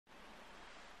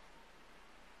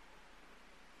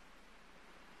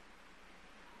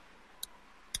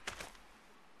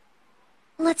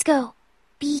Let's go.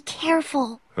 Be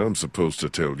careful. I'm supposed to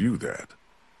tell you that.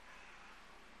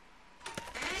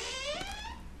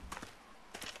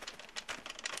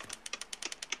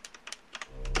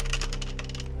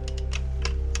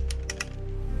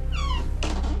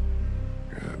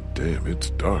 God damn, it's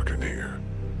dark in here.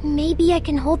 Maybe I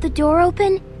can hold the door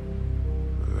open?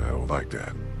 I don't like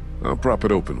that. I'll prop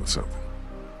it open with something.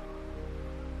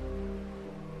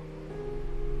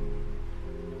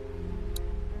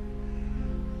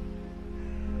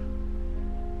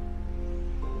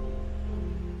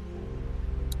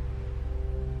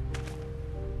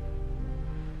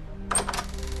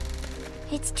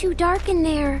 It's too dark in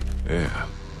there. Yeah,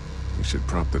 we should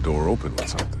prop the door open with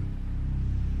something.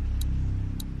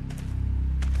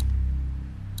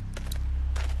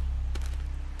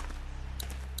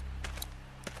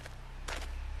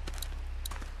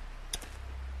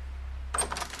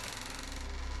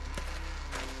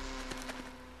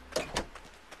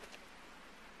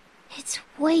 It's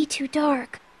way too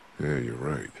dark. Yeah, you're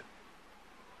right.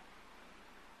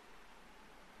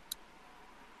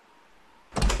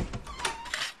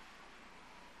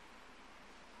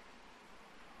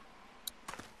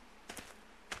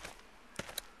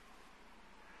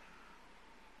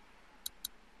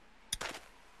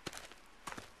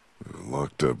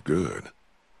 Locked up good.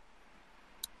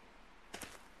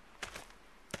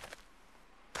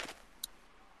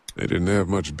 They didn't have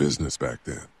much business back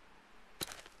then.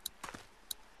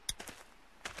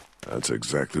 That's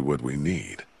exactly what we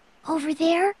need. Over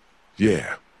there?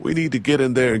 Yeah, we need to get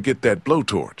in there and get that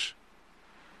blowtorch.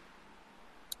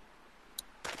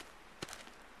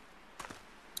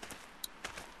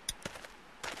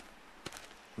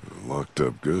 Locked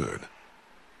up good.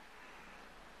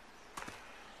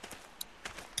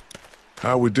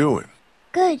 How we doing?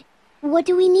 Good. What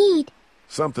do we need?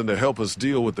 Something to help us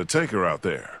deal with the tanker out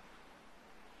there.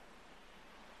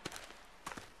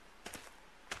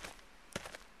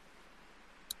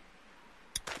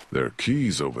 There are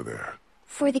keys over there.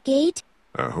 For the gate?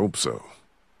 I hope so.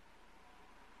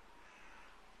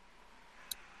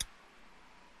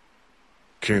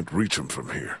 Can't reach them from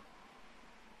here.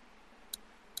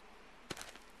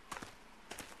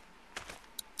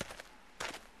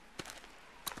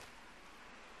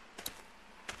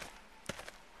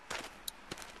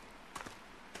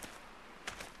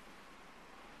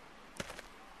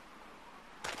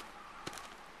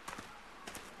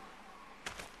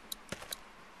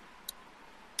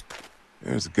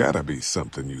 There's gotta be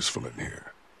something useful in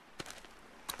here.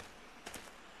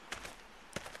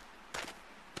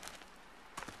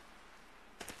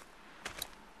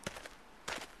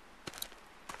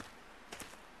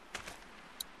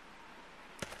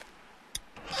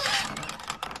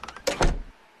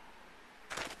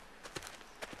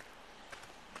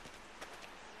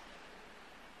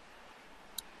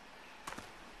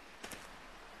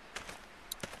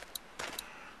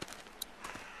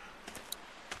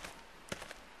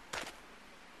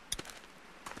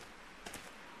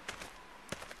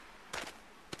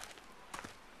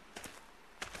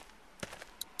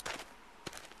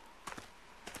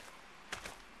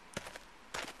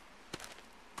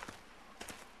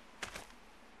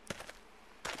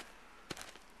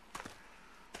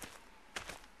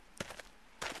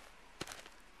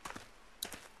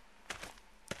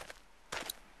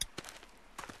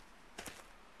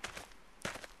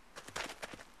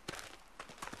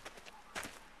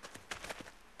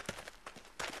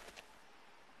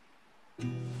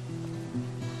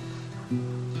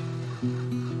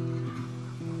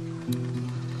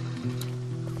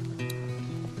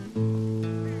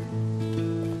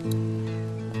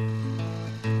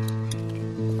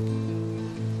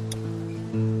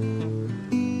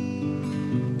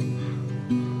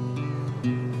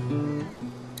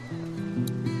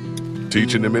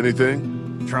 Teaching him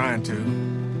anything? Trying to.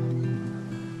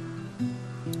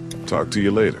 Talk to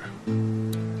you later.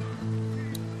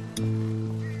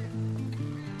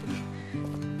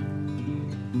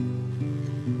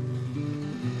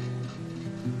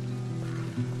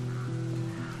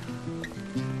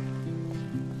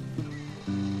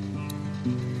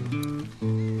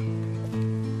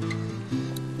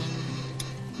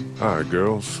 Hi,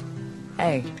 girls.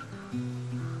 Hey.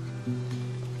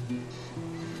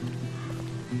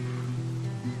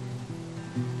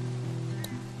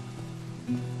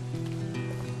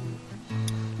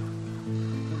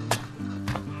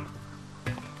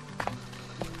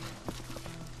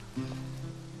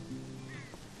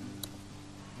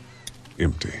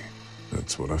 Empty.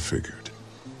 That's what I figured.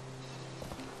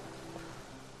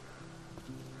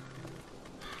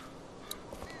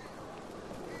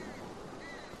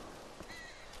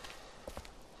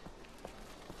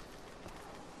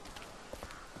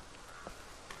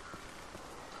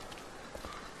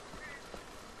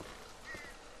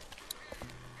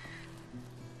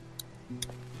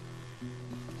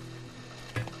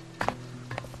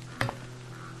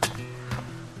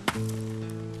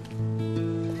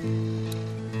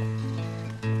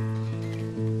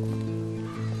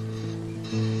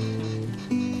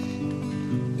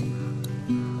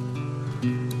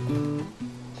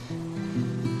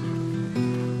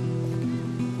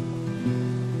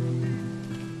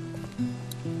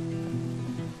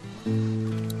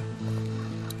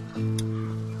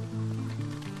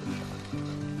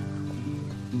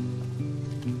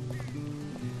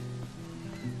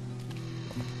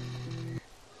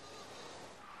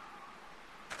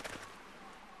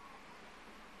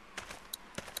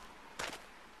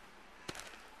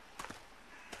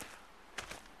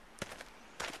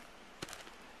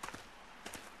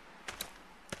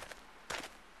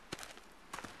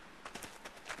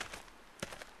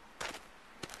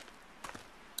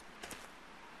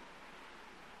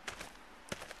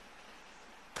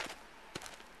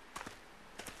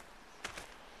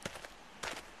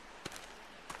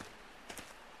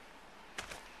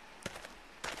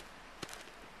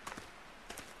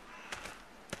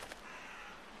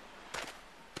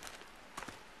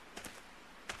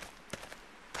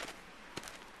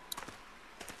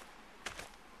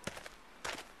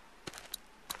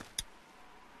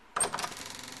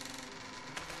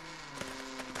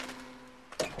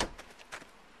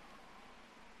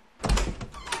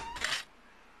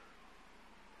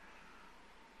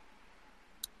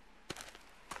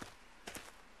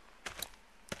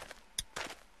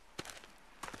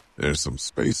 There's some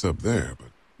space up there,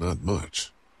 but not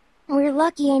much. We're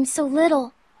lucky I'm so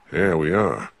little. Here we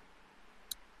are.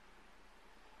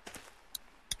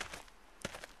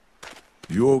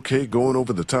 You okay going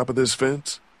over the top of this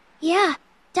fence? Yeah,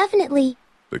 definitely.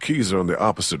 The keys are on the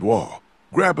opposite wall.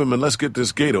 Grab them and let's get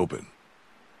this gate open.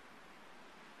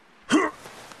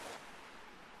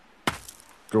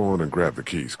 Go on and grab the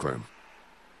keys, Clem.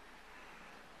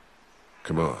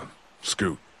 Come on,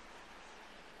 scoot.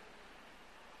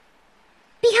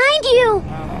 Behind you!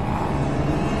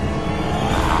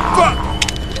 Fuck!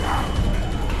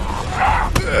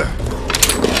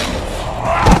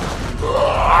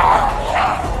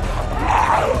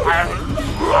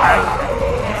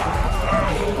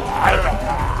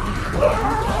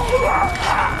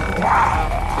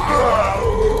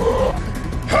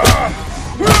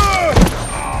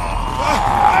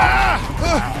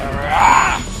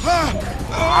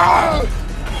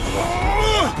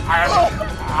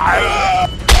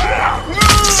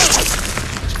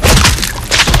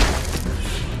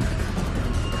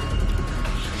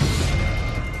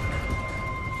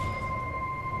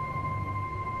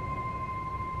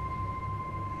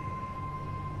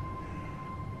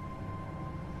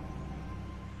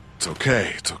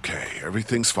 It's okay.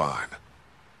 Everything's fine.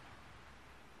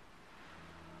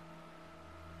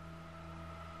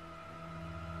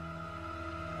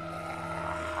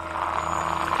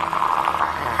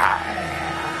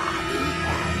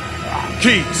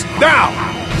 Keys, now!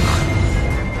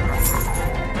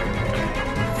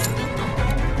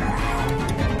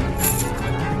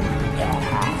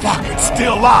 Fuck, it's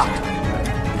still locked!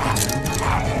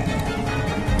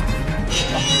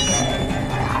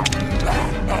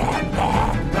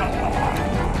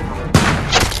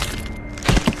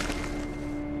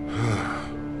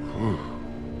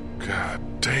 God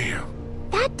damn.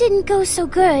 That didn't go so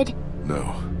good.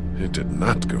 No, it did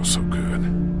not go so good.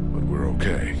 But we're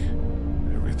okay.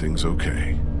 Everything's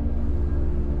okay.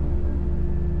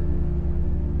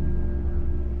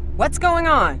 What's going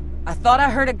on? I thought I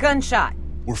heard a gunshot.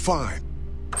 We're fine.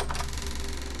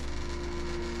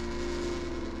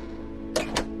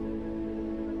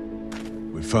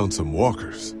 We found some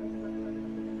walkers.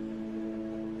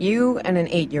 You and an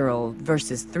 8-year-old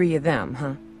versus 3 of them,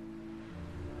 huh?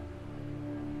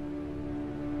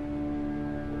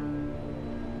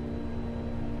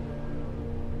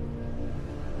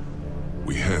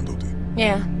 We handled it.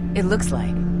 Yeah, it looks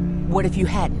like. What if you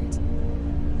hadn't?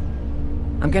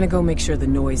 I'm gonna go make sure the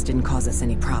noise didn't cause us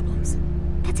any problems.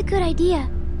 That's a good idea.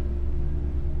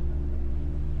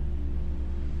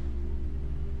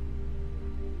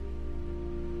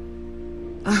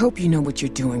 I hope you know what you're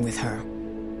doing with her.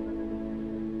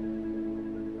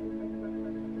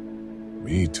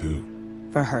 Me too.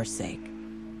 For her sake.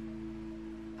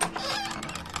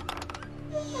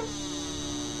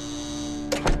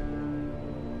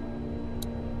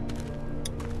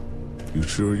 You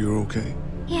sure you're okay?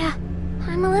 Yeah,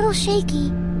 I'm a little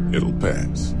shaky. It'll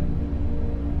pass.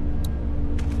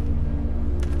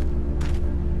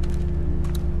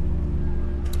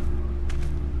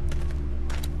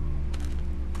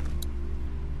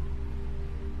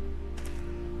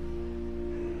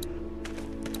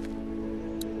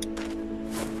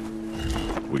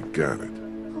 We got it.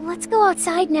 Let's go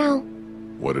outside now.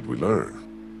 What did we learn?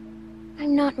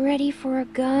 I'm not ready for a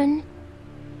gun.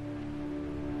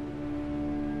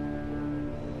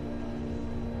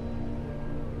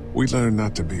 We learned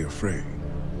not to be afraid.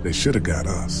 They should have got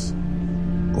us.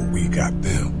 But we got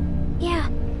them. Yeah,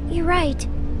 you're right.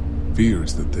 Fear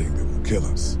is the thing that will kill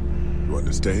us. You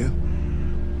understand?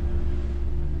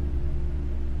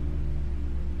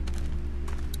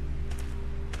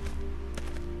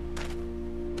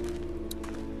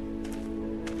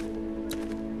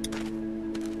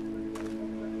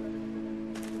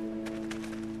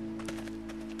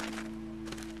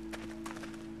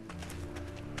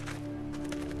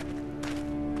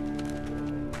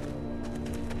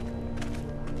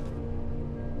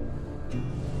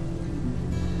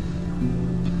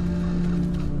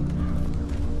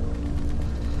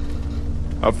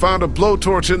 I found a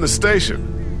blowtorch in the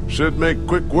station. Should make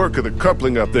quick work of the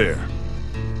coupling up there.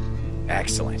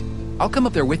 Excellent. I'll come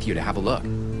up there with you to have a look.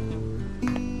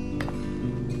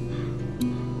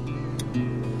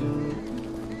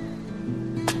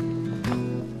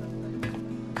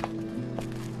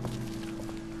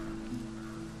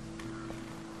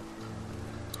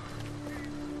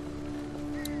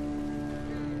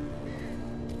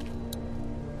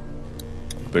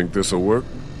 Think this'll work?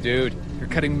 Dude, you're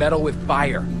cutting metal with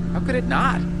fire. How could it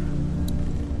not?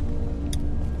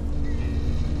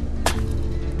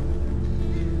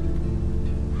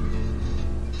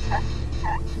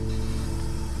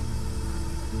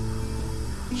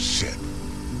 Shit.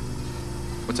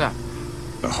 What's up?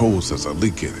 The hose has a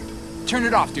leak in it. Turn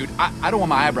it off, dude. I don't want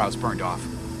my eyebrows burned off.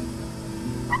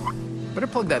 Better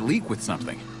plug that leak with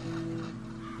something.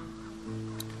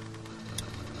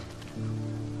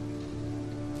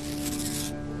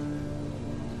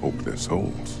 Hope this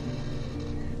holds.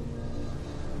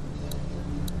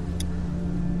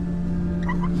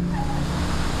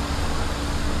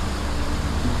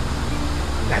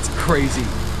 That's crazy.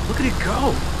 Look at it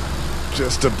go.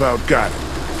 Just about got it.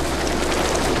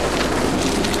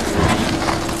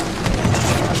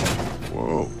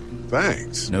 Whoa,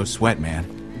 thanks. No sweat, man.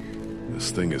 This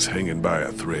thing is hanging by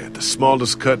a thread. The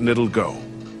smallest cut and it'll go.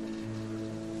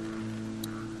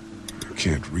 I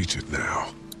can't reach it now.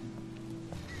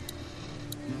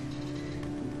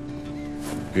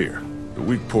 Here, the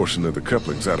weak portion of the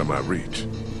coupling's out of my reach.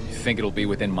 You think it'll be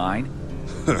within mine?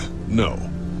 No,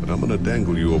 but I'm gonna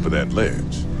dangle you over that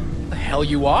ledge. The hell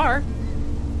you are?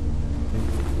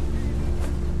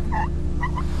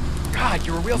 God,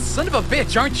 you're a real son of a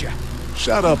bitch, aren't you?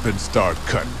 Shut up and start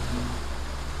cutting.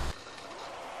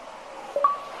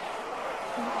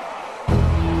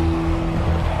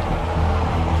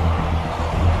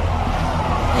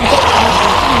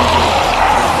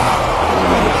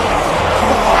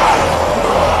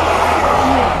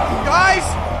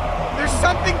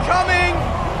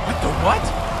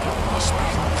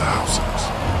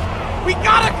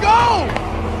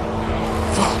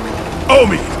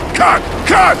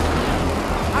 Cut!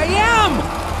 I am!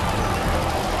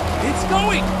 It's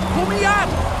going! Pull me up!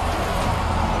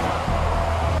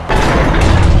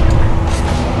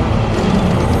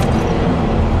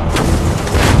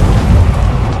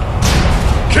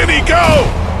 Can he go?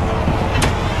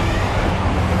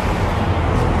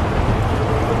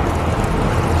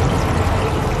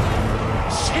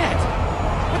 Shit!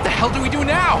 What the hell do we do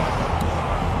now?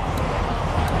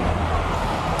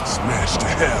 Smash to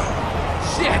hell.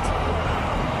 Shit!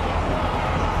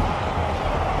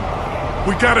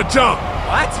 We gotta jump!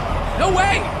 What? No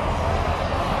way!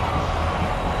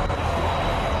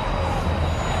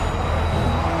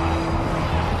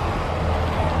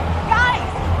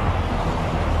 Guys!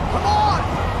 Come on!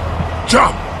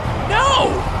 Jump!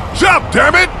 No! Jump,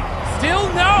 damn it! Still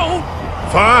no!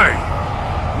 Fine.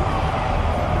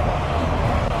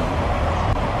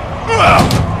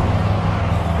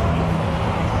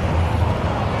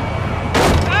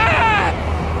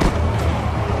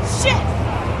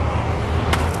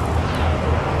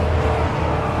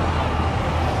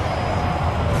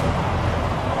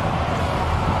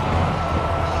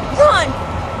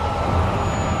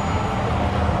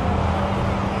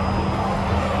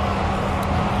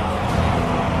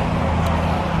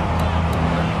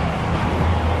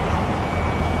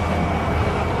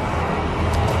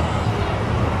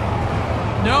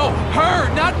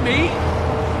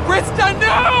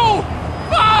 No!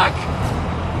 Fuck!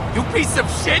 You piece of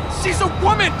shit! She's a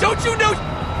woman! Don't you know?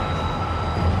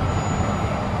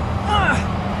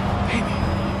 Baby.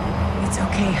 It's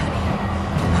okay, honey.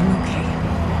 I'm okay.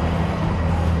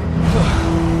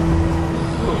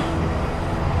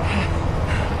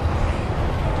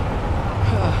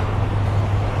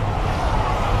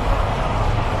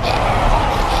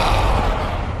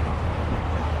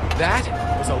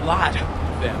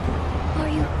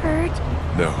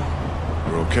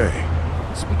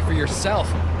 okay? Speak for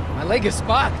yourself. My leg is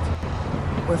fucked.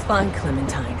 We're fine,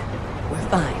 Clementine. We're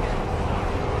fine.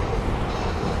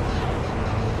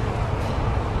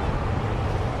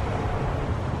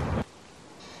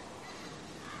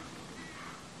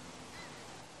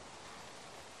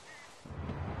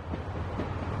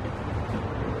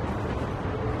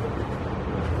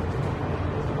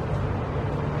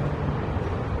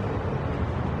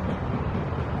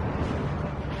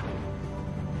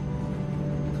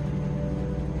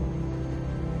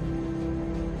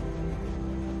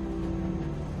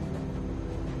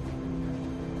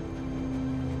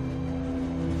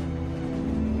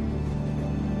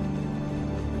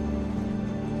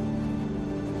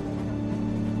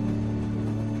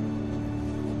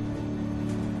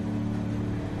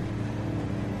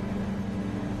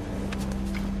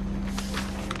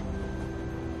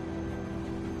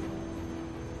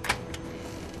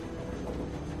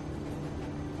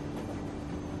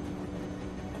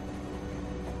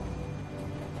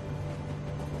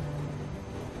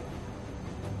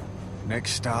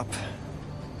 Next stop,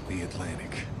 the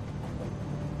Atlantic.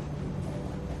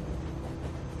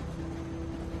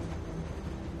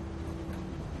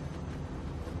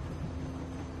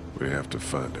 We have to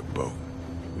find a boat.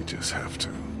 We just have to.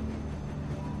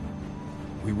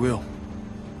 We will.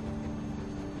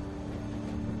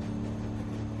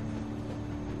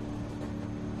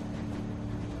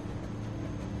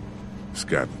 It's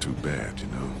gotten too bad, you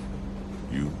know.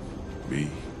 You, me,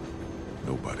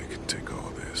 nobody can take all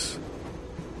this.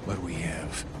 But we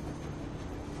have.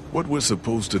 What we're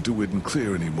supposed to do isn't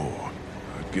clear anymore.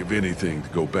 I'd give anything to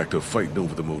go back to fighting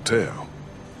over the motel.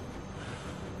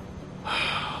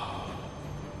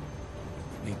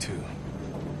 Me too.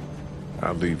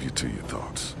 I'll leave you to your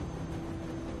thoughts.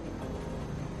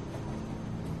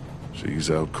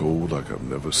 She's out cold like I've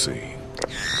never seen.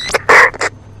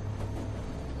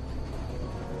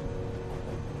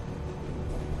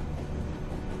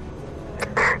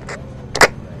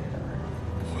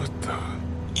 What the?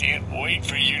 Can't wait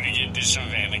for you to get to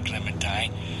Savannah,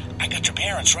 Clementine. I got your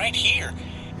parents right here.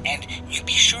 And you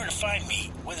be sure to find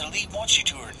me, whether Lee wants you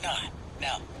to or not.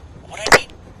 Now, what I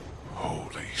need...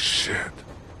 Holy shit.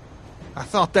 I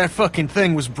thought that fucking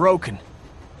thing was broken.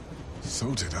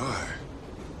 So did I.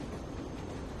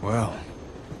 Well,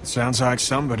 sounds like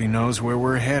somebody knows where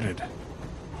we're headed.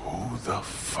 Who the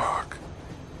fuck?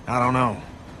 I don't know,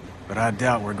 but I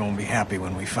doubt we're gonna be happy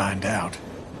when we find out.